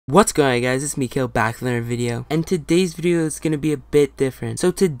What's going on, guys? It's Mikhail back with another video, and today's video is going to be a bit different. So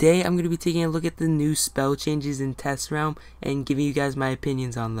today I'm going to be taking a look at the new spell changes in Test Realm and giving you guys my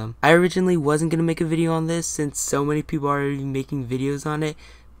opinions on them. I originally wasn't going to make a video on this since so many people are already making videos on it,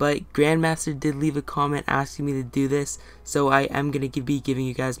 but Grandmaster did leave a comment asking me to do this, so I am going to be giving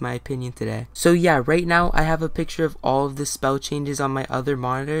you guys my opinion today. So yeah, right now I have a picture of all of the spell changes on my other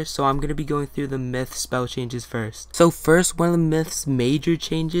monitor, so I'm going to be going through the myth spell changes first. So first, one of the myth's major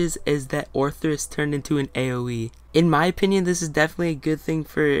changes is that Orthrus turned into an AoE. In my opinion, this is definitely a good thing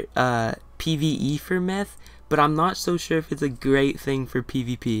for PvE for myth, but I'm not so sure if it's a great thing for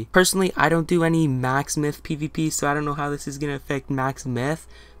PvP. Personally, I don't do any max myth PvP, so I don't know how this is going to affect max myth.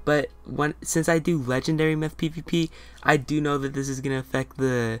 But since I do legendary myth PvP, I do know that this is going to affect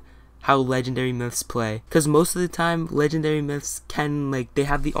how legendary myths play. Because most of the time, legendary myths they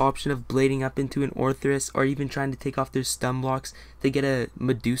have the option of blading up into an Orthrus or even trying to take off their stun blocks to get a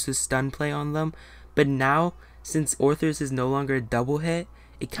Medusa stun play on them. But now, since Orthrus is no longer a double hit,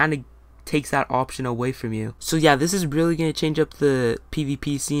 it kind of takes that option away from you. So yeah, this is really going to change up the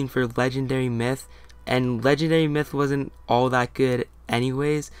PvP scene for legendary myth. And legendary myth wasn't all that good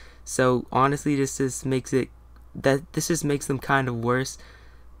anyways, so honestly this just makes them kind of worse.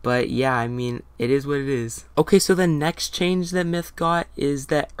 But yeah, I mean, it is what it is. Okay, so the next change that myth got is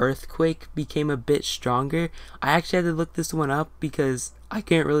that Earthquake became a bit stronger. I actually had to look this one up because I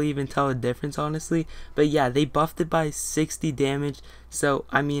can't really even tell a difference, honestly. But yeah, they buffed it by 60 damage, so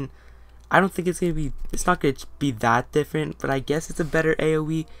I mean, I don't think it's not gonna be that different, but I guess it's a better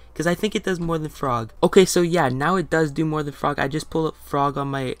AoE because I think it does more than Frog. Okay, so yeah, now it does do more than Frog. I just pulled up Frog on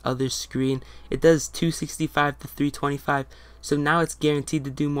my other screen. It does 265 to 325, so now it's guaranteed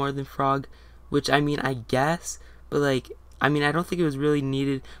to do more than Frog, which I mean, I guess, but I mean, I don't think it was really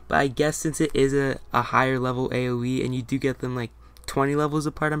needed, but I guess since it is a higher level AoE and you do get them 20 levels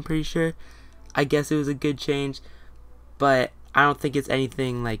apart, I'm pretty sure, I guess it was a good change, but I don't think it's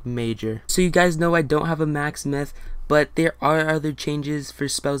anything major. So you guys know I don't have a max myth, but there are other changes for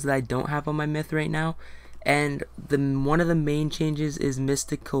spells that I don't have on my myth right now. And one of the main changes is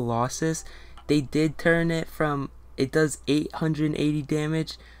Mystic Colossus. They did turn it from, it does 880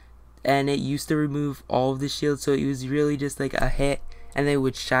 damage, and it used to remove all of the shields, so it was really just a hit and they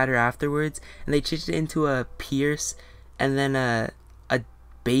would shatter afterwards. And they changed it into a pierce and then a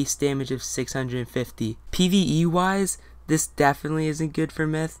base damage of 650. PvE wise, this definitely isn't good for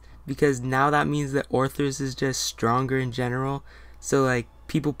myth, because now that means that Orthrus is just stronger in general, so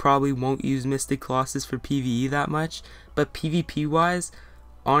people probably won't use Mystic Colossus for PvE that much. But PvP wise,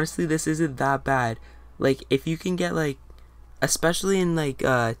 honestly, this isn't that bad. If you can get especially in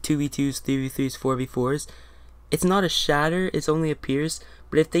 2v2s, 3v3s, 4v4s, it's not a shatter, it's only a pierce,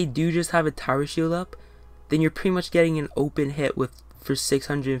 but if they do just have a tower shield up, then you're pretty much getting an open hit for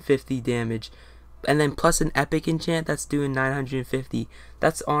 650 damage. And then plus an epic enchant that's doing 950.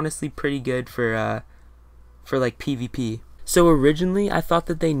 That's honestly pretty good for PvP. So originally I thought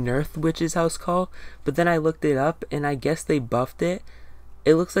that they nerfed Witch's House Call, but then I looked it up and I guess they buffed it.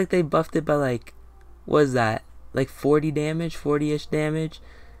 It looks like they buffed it by what is that? 40 damage, 40-ish damage.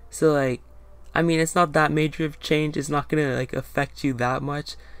 So I mean, it's not that major of change. It's not gonna affect you that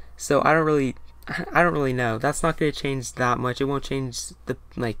much. So I don't really know. That's not gonna change that much. It won't change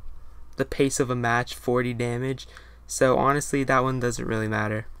the pace of a match, 40 damage. So honestly, that one doesn't really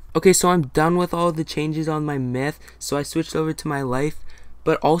matter. Okay, so I'm done with all the changes on my myth, so I switched over to my life.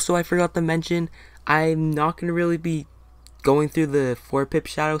 But also, I forgot to mention, I'm not going to really be going through the 4-pip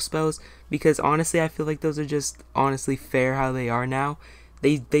shadow spells, because honestly, I feel like those are just honestly fair how they are now.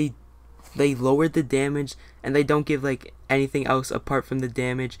 They lowered the damage, and they don't give anything else apart from the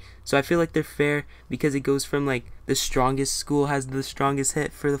damage, so I feel like they're fair, because it goes from the strongest school has the strongest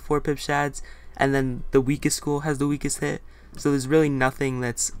hit for the 4-pip shads, and then the weakest school has the weakest hit, so there's really nothing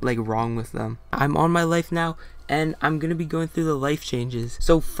that's wrong with them. I'm on my life now, and I'm gonna be going through the life changes.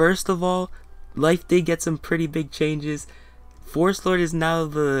 So first of all, life did get some pretty big changes. Force Lord is now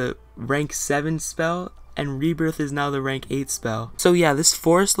the rank 7 spell, and Rebirth is now the rank 8 spell. So yeah, this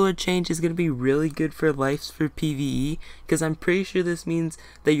Forest Lord change is going to be really good for lives for PvE, because I'm pretty sure this means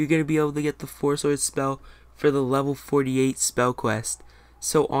that you're going to be able to get the Forest Lord spell for the level 48 spell quest.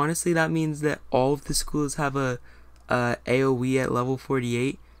 So honestly, that means that all of the schools have a AoE at level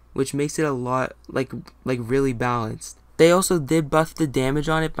 48, which makes it a lot really balanced. They also did buff the damage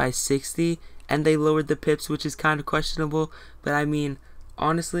on it by 60, and they lowered the pips, which is kind of questionable, but I mean,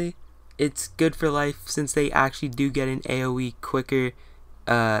 honestly, it's good for life since they actually do get an AoE quicker,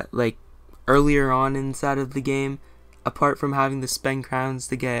 earlier on inside of the game, apart from having to spend crowns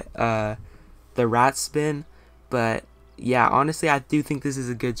to get the rat spin. But yeah, honestly, I do think this is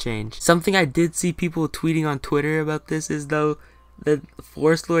a good change. Something I did see people tweeting on Twitter about this is though that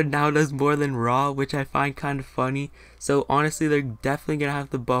Force Lord now does more than Raw, which I find kind of funny. So honestly, they're definitely gonna have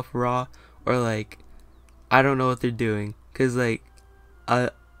to buff Raw, or like, I don't know what they're doing, cause like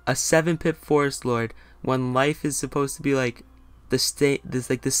a 7-pip Force Lord, when life is supposed to be like the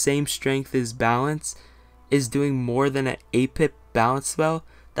same strength as balance, is doing more than an 8-pip balance spell.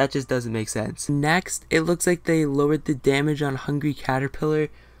 That just doesn't make sense. Next, it looks like they lowered the damage on Hungry Caterpillar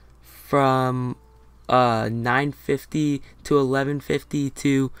from 950 to 1150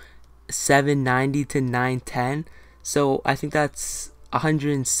 to 790 to 910. So I think that's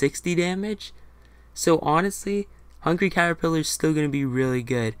 160 damage. So honestly, Hungry Caterpillar is still going to be really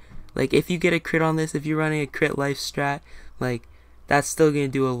good. Like, if you get a crit on this, if you're running a crit life strat, like, that's still going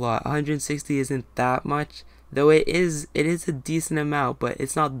to do a lot. 160 isn't that much, though it is a decent amount, but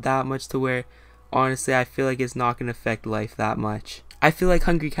it's not that much to where, honestly, I feel like it's not going to affect life that much. I feel like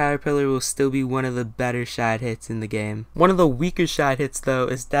Hungry Caterpillar will still be one of the better shad hits in the game. One of the weaker shad hits, though,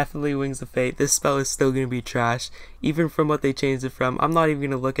 is definitely Wings of Fate. This spell is still going to be trash, even from what they changed it from. I'm not even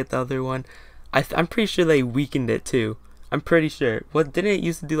going to look at the other one. I'm pretty sure they weakened it too. I'm pretty sure. What, didn't it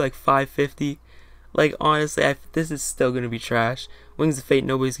used to do like 550? Like, honestly, this is still going to be trash. Wings of Fate,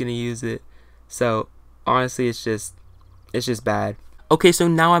 nobody's going to use it. So, honestly, it's just bad. Okay, so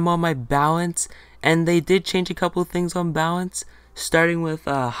now I'm on my balance, and they did change a couple of things on balance. Starting with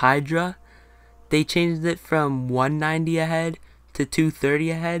Hydra, they changed it from 190 ahead to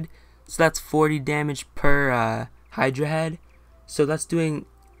 230 ahead. So that's 40 damage per Hydra head. So that's doing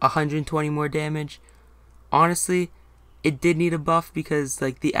 120 more damage. Honestly, it did need a buff because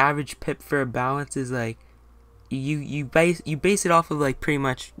like the average pip for a balance is like you base it off of like pretty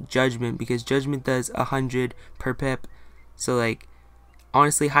much Judgment, because Judgment does 100 per pip. So like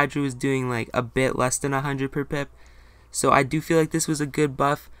honestly, Hydra was doing like a bit less than 100 per pip. So I do feel like this was a good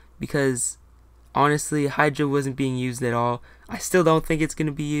buff because honestly, Hydra wasn't being used at all. I still don't think it's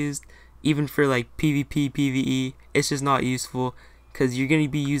gonna be used even for like PvP, PvE. It's just not useful, because you're going to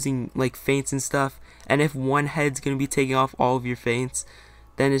be using like feints and stuff, and if one head's going to be taking off all of your feints,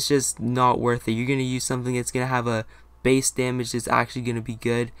 then it's just not worth it. You're going to use something that's going to have a base damage that's actually going to be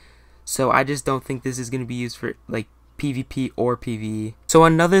good. So I just don't think this is going to be used for like PvP or PvE. So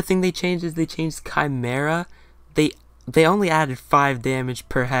another thing they changed is they changed Chimera. They only added 5 damage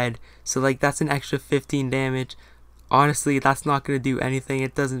per head, so like that's an extra 15 damage. Honestly, that's not going to do anything.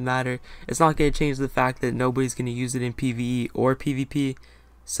 It doesn't matter. It's not going to change the fact that nobody's going to use it in PvE or PvP.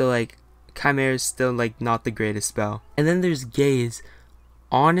 So like, Chimera is still like not the greatest spell. And then there's Gaze.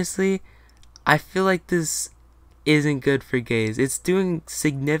 Honestly, I feel like this isn't good for Gaze. It's doing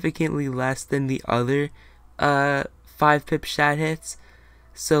significantly less than the other 5-pip shad hits.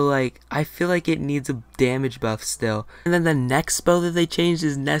 So like, I feel like it needs a damage buff still. And then the next spell that they changed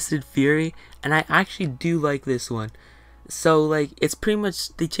is Nested Fury, and I actually do like this one. So like, it's pretty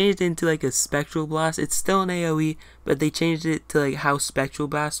much, they changed it into like a Spectral Blast. It's still an AoE, but they changed it to like how Spectral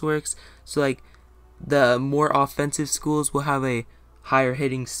Blast works. So like, the more offensive schools will have a higher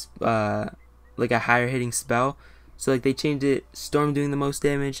hitting spell. So like, they changed it, Storm doing the most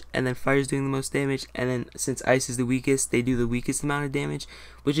damage, and then Fire's doing the most damage, and then since Ice is the weakest, they do the weakest amount of damage,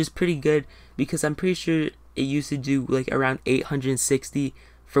 which is pretty good, because I'm pretty sure it used to do like around 860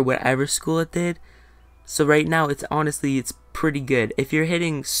 for whatever school it did. So right now, it's pretty good. If you're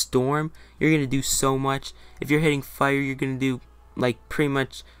hitting Storm, you're gonna do so much. If you're hitting Fire, you're gonna do like pretty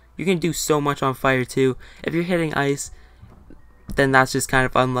much, you're gonna do so much on Fire too. If you're hitting Ice, then that's just kind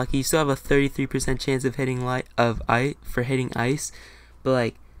of unlucky. You still have a 33% chance of hitting hitting Ice, but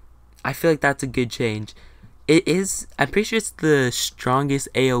like, I feel like that's a good change. It is, I'm pretty sure it's the strongest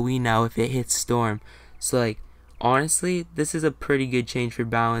AoE now if it hits Storm. So like, honestly, this is a pretty good change for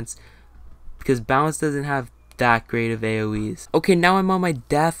Balance, because Balance doesn't have that great of AoEs. Okay, now I'm on my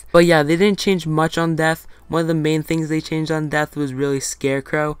Death, but yeah, they didn't change much on Death. One of the main things they changed on Death was really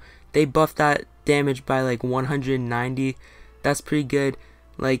Scarecrow. They buffed that damage by like 190. That's pretty good.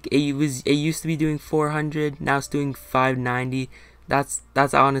 Like, it used to be doing 400, now it's doing 590. That's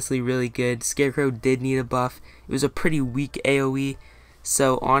honestly really good. Scarecrow did need a buff. It was a pretty weak AoE.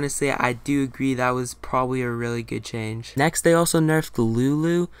 So honestly, I do agree that was probably a really good change. Next, they also nerfed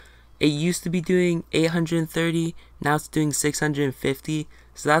Lulu. It used to be doing 830, now it's doing 650.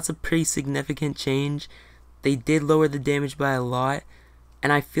 So that's a pretty significant change. They did lower the damage by a lot,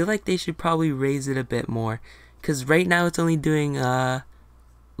 and I feel like they should probably raise it a bit more. Because right now it's only doing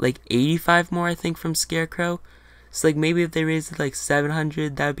like 85 more, I think, from Scarecrow. So like, maybe if they raised it like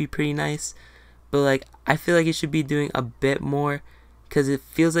 700, that would be pretty nice. But like, I feel like it should be doing a bit more, because it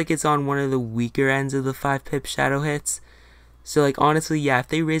feels like it's on one of the weaker ends of the 5-pip shadow hits. So like honestly, yeah, if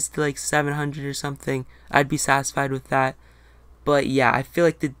they raised it to like 700 or something, I'd be satisfied with that. But yeah, I feel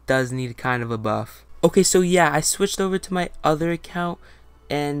like it does need kind of a buff. Okay, so yeah, I switched over to my other account,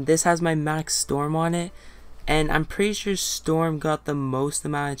 and this has my max Storm on it, and I'm pretty sure Storm got the most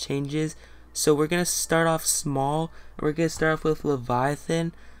amount of changes. So we're gonna start off small. We're gonna start off with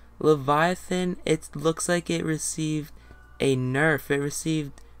Leviathan. Leviathan, it looks like it received a nerf. It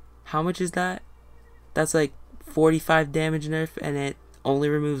received, how much is that? That's like 45 damage nerf, and it only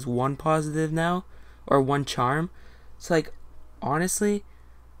removes one positive now, or one charm. So like honestly,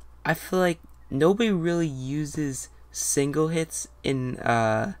 I feel like nobody really uses single hits in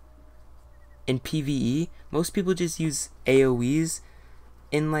PvE. Most people just use AoEs.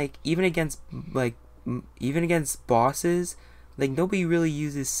 In like even against bosses, like nobody really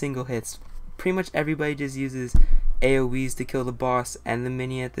uses single hits. Pretty much everybody just uses AoEs to kill the boss and the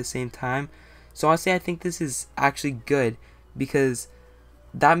minion at the same time. So honestly, I think this is actually good, because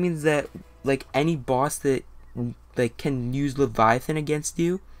that means that like any boss that like can use Leviathan against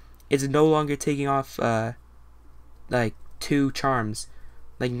you is no longer taking off like 2 charms.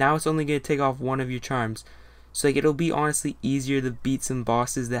 Like now it's only gonna take off 1 of your charms. So like it'll be honestly easier to beat some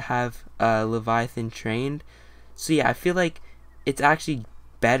bosses that have Leviathan trained. So yeah, I feel like it's actually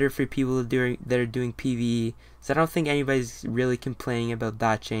better for people that are doing PvE. So I don't think anybody's really complaining about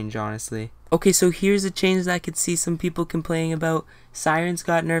that change, honestly. Okay, so here's a change that I could see some people complaining about. Sirens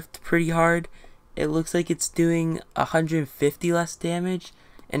got nerfed pretty hard. It looks like it's doing 150 less damage,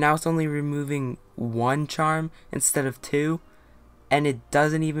 and now it's only removing 1 charm instead of 2. And it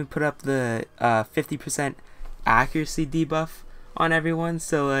doesn't even put up the 50% accuracy debuff on everyone.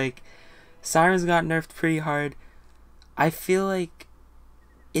 So like Sirens got nerfed pretty hard. I feel like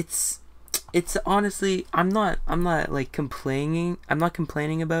it's honestly, I'm not like complaining. I'm not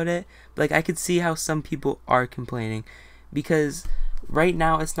complaining about it, but like I could see how some people are complaining, because right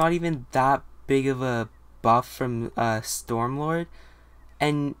now it's not even that big of a buff from Stormlord,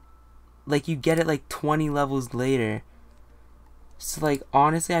 and like you get it like 20 levels later. So like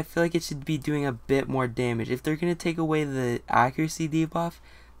honestly, I feel like it should be doing a bit more damage. If they're gonna take away the accuracy debuff,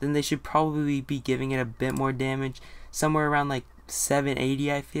 then they should probably be giving it a bit more damage, somewhere around like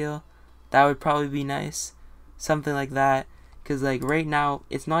 780. I feel that would probably be nice, something like that. Cause like right now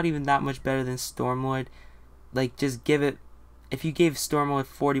it's not even that much better than Stormlord. Like just give it, if you gave Stormlord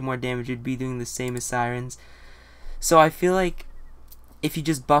 40 more damage, you'd be doing the same as Sirens. So I feel like if you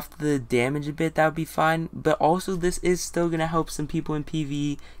just buffed the damage a bit, that would be fine. But also this is still gonna help some people in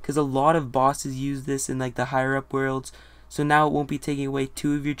PvE, because a lot of bosses use this in like the higher up worlds. So now it won't be taking away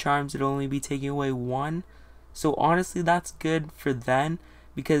 2 of your charms, it'll only be taking away 1. So honestly, that's good for then,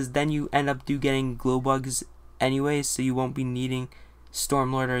 because then you end up getting glow bugs anyways, so you won't be needing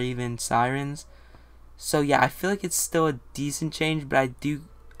Stormlord or even Sirens. So yeah, I feel like it's still a decent change, but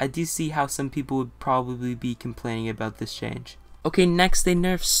I do see how some people would probably be complaining about this change. Okay, next they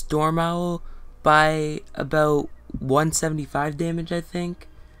nerfed Storm Owl by about 175 damage, I think,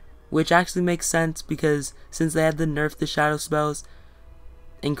 which actually makes sense, because since they had to nerf the shadow spells,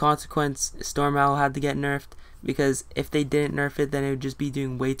 in consequence Storm Owl had to get nerfed, because if they didn't nerf it, then it would just be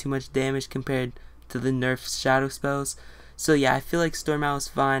doing way too much damage compared to the nerfed shadow spells. So yeah, I feel like Storm Owl is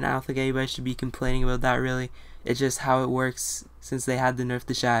fine. I don't think anybody should be complaining about that really. It's just how it works since they had to nerf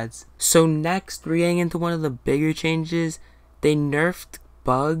the shads. So next, we're getting into one of the bigger changes. They nerfed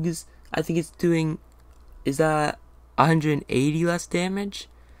bugs. I think it's doing, is that 180 less damage?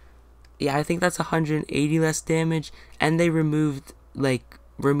 Yeah, I think that's 180 less damage, and they removed like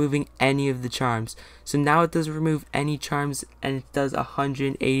removing any of the charms. So now it doesn't remove any charms, and it does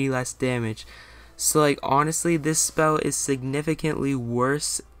 180 less damage. So like honestly, this spell is significantly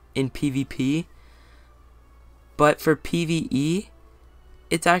worse in PvP, but for PvE,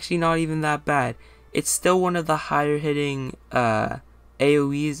 it's actually not even that bad. It's still one of the higher hitting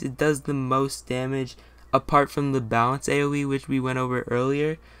AoEs. It does the most damage apart from the balance AoE, which we went over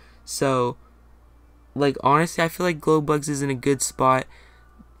earlier. So like honestly, I feel like glow bugs is in a good spot.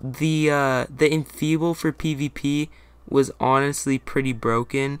 The enfeeble for PvP was honestly pretty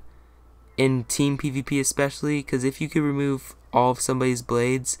broken in team PvP, especially because if you could remove all of somebody's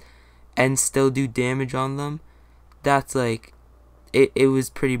blades and still do damage on them, that's like it was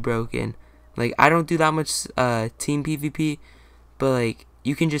pretty broken. Like I don't do that much team PvP, but like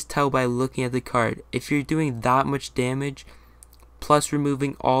you can just tell by looking at the card. If you're doing that much damage plus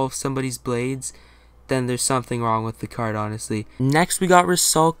removing all of somebody's blades, then there's something wrong with the card, honestly. Next we got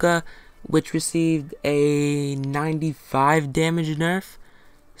Rusalka, which received a 95 damage nerf.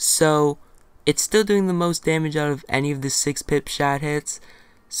 So it's still doing the most damage out of any of the 6 pip shad hits.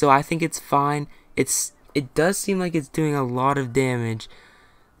 So I think it's fine. It's it does seem like it's doing a lot of damage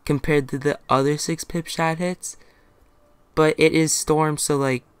compared to the other 6-pip shad hits. But it is Storm, so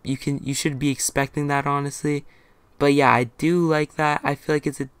like you should be expecting that, honestly. But yeah, I do like that. I feel like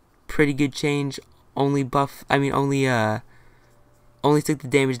it's a pretty good change. Only took the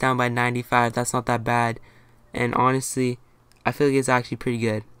damage down by 95. That's not that bad. And honestly, I feel like it's actually pretty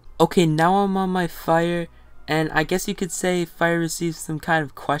good. Okay, now I'm on my fire, and I guess you could say fire received some kind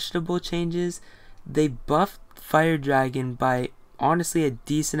of questionable changes. They buffed Fire Dragon by honestly a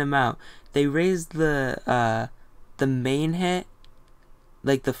decent amount. They raised the main hit,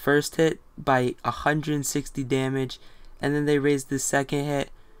 like the first hit, by 160 damage, and then they raised the second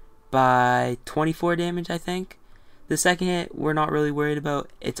hit by 24 damage, I think. The second hit we're not really worried about.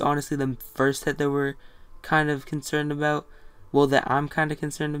 It's honestly the first hit that we're kind of concerned about. Well, that I'm kind of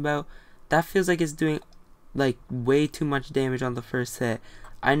concerned about. That feels like it's doing like way too much damage on the first hit.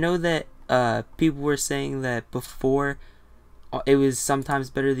 I know that people were saying that before it was sometimes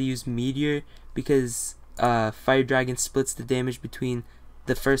better to use Meteor because Fire Dragon splits the damage between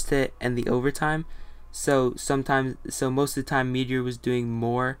the first hit and the overtime. So most of the time Meteor was doing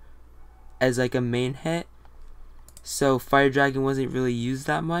more as like a main hit. So Fire Dragon wasn't really used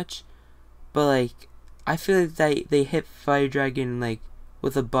that much. But like I feel like they hit Fire Dragon like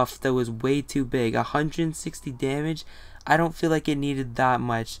with a buff that was way too big. 160 damage. I don't feel like it needed that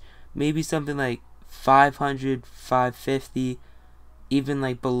much. Maybe something like 500, 550, even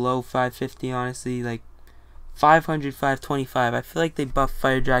like below 550, honestly, like 500, 525. I feel like they buffed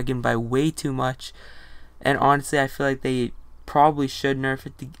Fire Dragon by way too much, and honestly I feel like they probably should nerf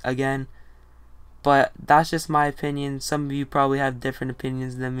it again, but that's just my opinion. Some of you probably have different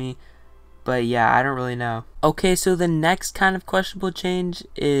opinions than me, but yeah, I don't really know. Okay, so the next kind of questionable change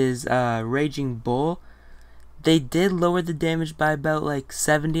is Raging Bull. They did lower the damage by about like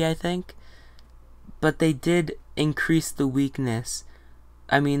 70, I think, but they did increase the weakness.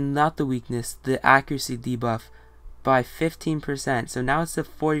 I mean, not the weakness, the accuracy debuff by 15%. So now it's a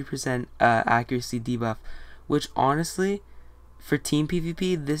 40% accuracy debuff, which honestly, for team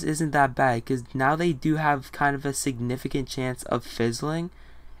PvP, this isn't that bad because now they do have kind of a significant chance of fizzling.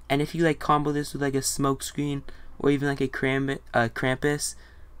 And if you like combo this with like a smoke screen or even like a Krampus,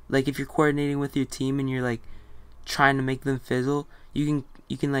 like if you're coordinating with your team and you're like trying to make them fizzle, you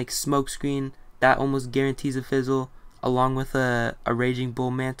can like smoke screen that almost guarantees a fizzle along with a Raging Bull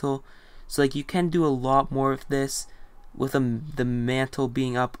mantle. So like you can do a lot more of this with the mantle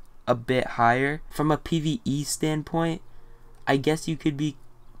being up a bit higher. From a PvE standpoint, I guess you could be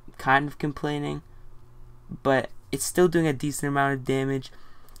kind of complaining, but it's still doing a decent amount of damage.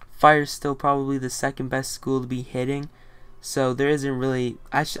 Fire's still probably the second best school to be hitting, so there isn't really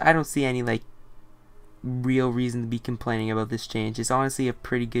I don't see any like real reason to be complaining about this change. It's honestly a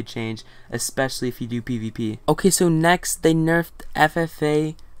pretty good change, especially if you do PvP. Okay, so next they nerfed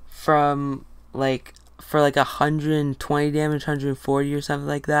FFA from like for like 120 damage, 140 or something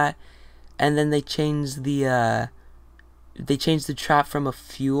like that, and then they changed the trap from a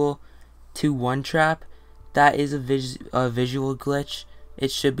fuel to one trap. That is a visual glitch. It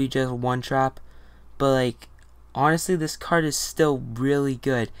should be just one trap, but like honestly this card is still really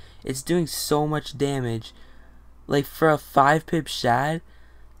good. It's doing so much damage. Like for a 5-pip shad,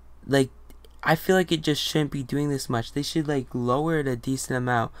 like I feel like it just shouldn't be doing this much. They should like lower it a decent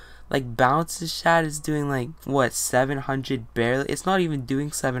amount. Like Bounce's shad is doing like what, 700 barely. It's not even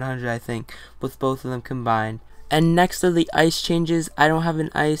doing 700, I think, with both of them combined. And next are the ice changes. I don't have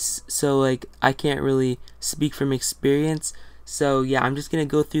an ice, so like I can't really speak from experience. So yeah, I'm just gonna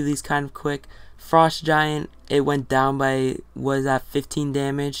go through these kind of quick. Frost Giant, it went down by, was that 15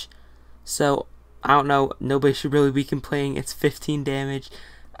 damage? So I don't know, nobody should really be complaining. It's 15 damage.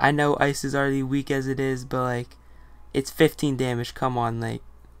 I know ice is already weak as it is, but like it's 15 damage. Come on, like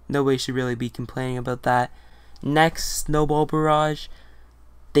nobody should really be complaining about that. Next, Snowball Barrage,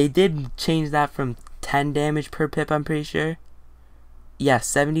 they did change that from 10 damage per pip, I'm pretty sure. Yeah,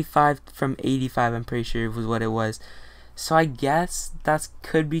 75 from 85, I'm pretty sure was what it was. So I guess that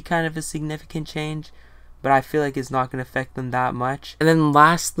could be kind of a significant change, but I feel like it's not going to affect them that much. And then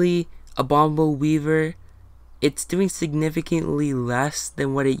lastly, Abominable Weaver, it's doing significantly less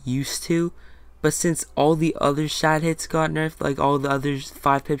than what it used to, but since all the other shad hits got nerfed, like all the other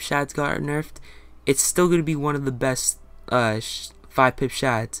 5-pip shads got nerfed, it's still going to be one of the best 5-pip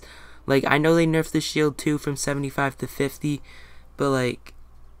shads. Like I know they nerfed the shield too from 75 to 50, but like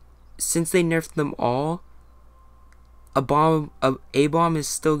since they nerfed them all, A-bomb is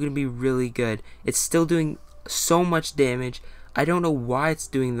still going to be really good. It's still doing so much damage. I don't know why it's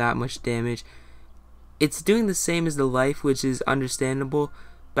doing that much damage. It's doing the same as the life, which is understandable,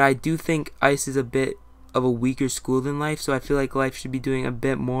 but I do think ice is a bit of a weaker school than Life, so I feel like Life should be doing a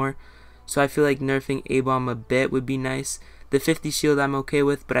bit more. So I feel like nerfing A-Bomb a bit would be nice. The 50 shield I'm okay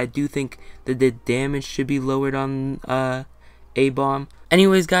with, but I do think that the damage should be lowered on A-Bomb.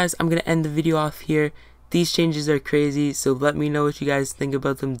 Anyways guys, I'm going to end the video off here. These changes are crazy, so let me know what you guys think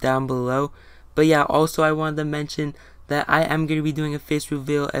about them down below. But yeah, also I wanted to mention that I am going to be doing a face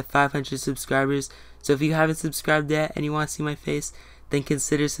reveal at 500 subscribers. So if you haven't subscribed yet and you want to see my face, then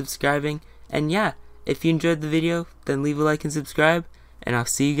consider subscribing. And yeah, if you enjoyed the video, then leave a like and subscribe. And I'll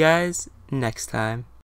see you guys next time.